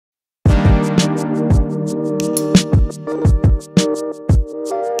Well,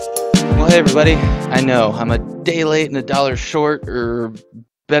 hey everybody. I know I'm a day late and a dollar short, or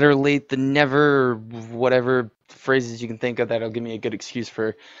better late than never, or whatever phrases you can think of that'll give me a good excuse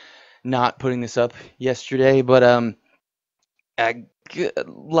for not putting this up yesterday. But a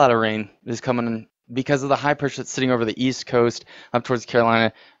lot of rain is coming because of the high pressure that's sitting over the East Coast up towards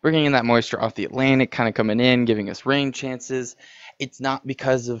Carolina, bringing in that moisture off the Atlantic, kind of coming in, giving us rain chances. It's not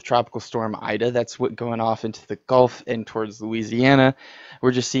because of Tropical Storm Ida that's what going off into the Gulf and towards Louisiana.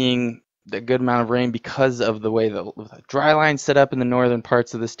 We're just seeing a good amount of rain because of the way the dry line set up in the northern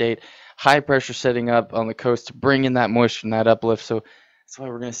parts of the state. High pressure setting up on the coast to bring in that moisture and that uplift. So that's why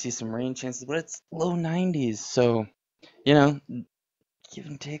we're going to see some rain chances, but it's low 90s. So, you know, give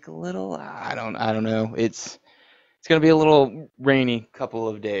and take a little. I don't know. It's gonna be a little rainy couple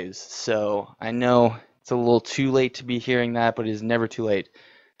of days. So I know it's a little too late to be hearing that, but it is never too late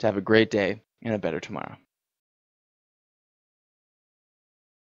to have a great day and a better tomorrow.